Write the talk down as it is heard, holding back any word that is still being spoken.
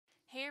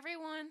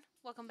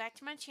welcome back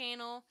to my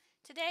channel.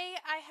 Today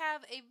I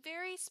have a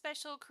very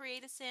special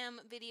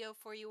Create-A-Sim video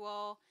for you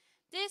all.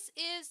 This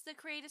is the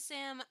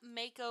Create-A-Sim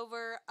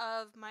makeover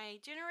of my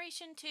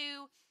Generation 2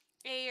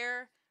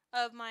 heir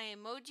of my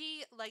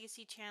Emoji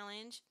Legacy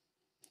Challenge.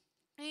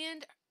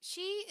 And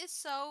she is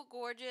so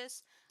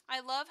gorgeous.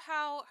 I love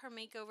how her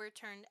makeover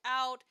turned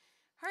out.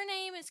 Her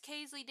name is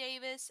Kaisley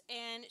Davis,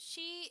 and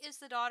she is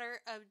the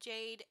daughter of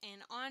Jade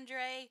and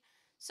Andre.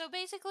 So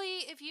basically,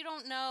 if you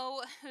don't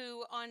know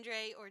who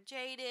Andre or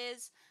Jade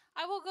is,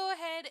 I will go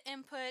ahead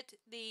and put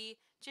the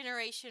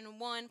Generation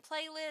 1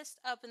 playlist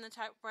up in the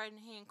top right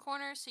hand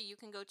corner so you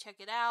can go check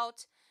it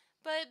out.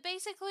 But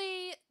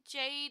basically,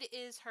 Jade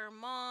is her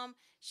mom.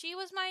 She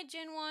was my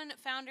Gen 1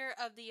 founder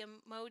of the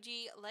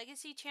Emoji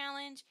Legacy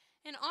Challenge.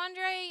 And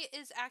Andre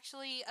is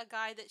actually a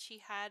guy that she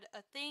had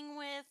a thing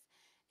with.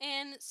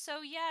 And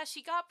so, yeah,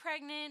 she got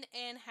pregnant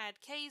and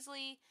had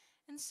Kaisley.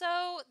 And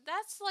so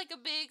that's like a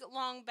big,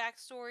 long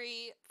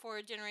backstory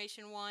for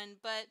Generation 1.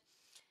 But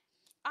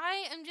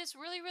I am just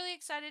really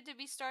excited to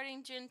be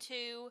starting Gen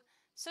 2.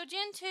 So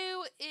Gen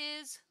 2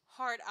 is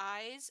Heart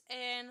Eyes,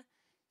 and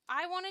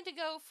I wanted to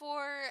go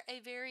for a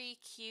very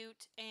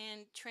cute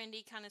and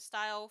trendy kind of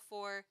style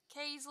for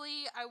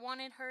Kaisley. I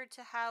wanted her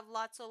to have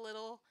lots of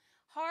little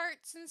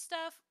hearts and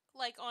stuff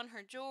like on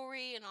her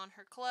jewelry and on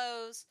her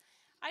clothes.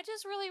 I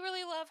just really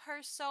love her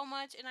so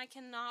much, and I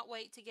cannot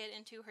wait to get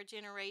into her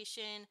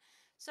generation.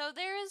 So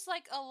there is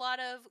like a lot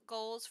of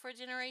goals for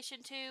Generation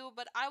 2,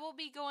 but I will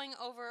be going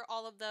over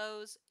all of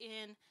those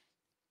in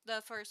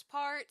the first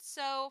part.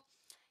 So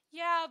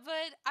yeah,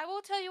 but I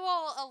will tell you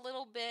all a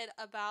little bit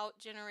about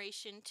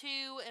Generation 2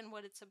 and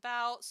what it's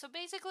about. So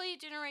basically,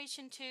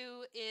 Generation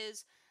 2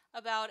 is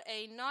about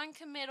a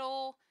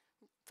non-committal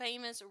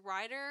famous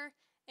writer.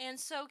 And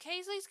so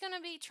Kaisley's going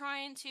to be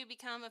trying to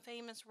become a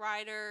famous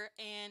writer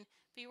and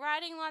be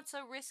writing lots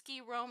of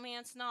risky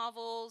romance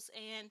novels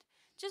and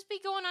just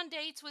be going on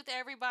dates with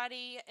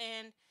everybody.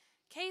 And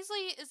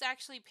Kaisley is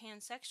actually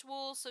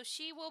pansexual, so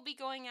she will be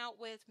going out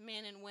with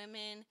men and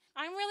women.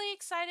 I'm really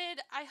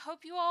excited. I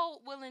hope you all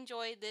will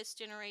enjoy this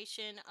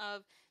generation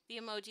of the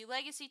Emoji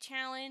Legacy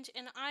Challenge,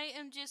 and I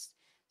am just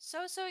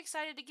so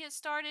excited to get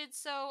started.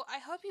 So I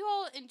hope you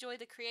all enjoy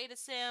the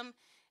Create-A-Sim,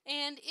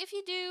 and if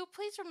you do,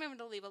 please remember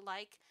to leave a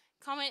like,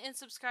 comment, and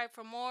subscribe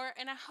for more.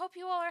 And I hope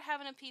you all are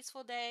having a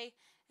peaceful day,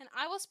 and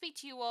I will speak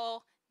to you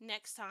all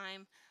next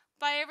time.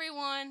 Bye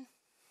everyone.